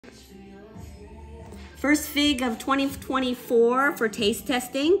First fig of 2024 for taste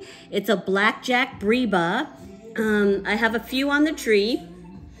testing. It's a Black Jack Breba. I have a few on the tree,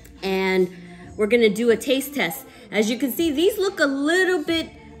 and we're gonna do a taste test. As you can see, these look a little bit,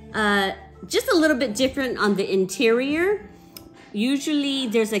 just a little bit different on the interior. Usually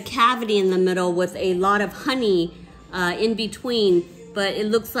there's a cavity in the middle with a lot of honey in between, but it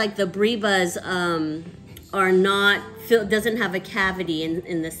looks like the Brebas are not, doesn't have a cavity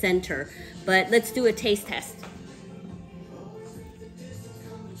in the center. But let's do a taste test.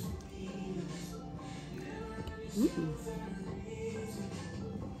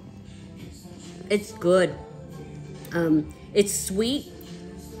 It's good. It's sweet.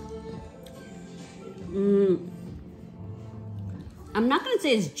 I'm not gonna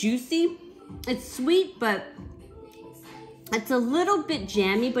say it's juicy. It's sweet, but it's a little bit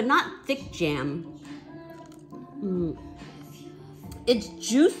jammy, but not thick jam. It's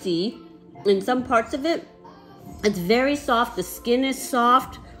juicy in some parts of it. It's very soft. The skin is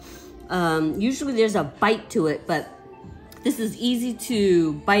soft. Usually there's a bite to it, but this is easy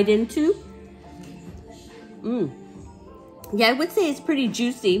to bite into. Yeah, I would say it's pretty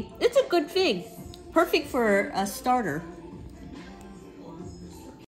juicy. It's a good fig. Perfect for a starter.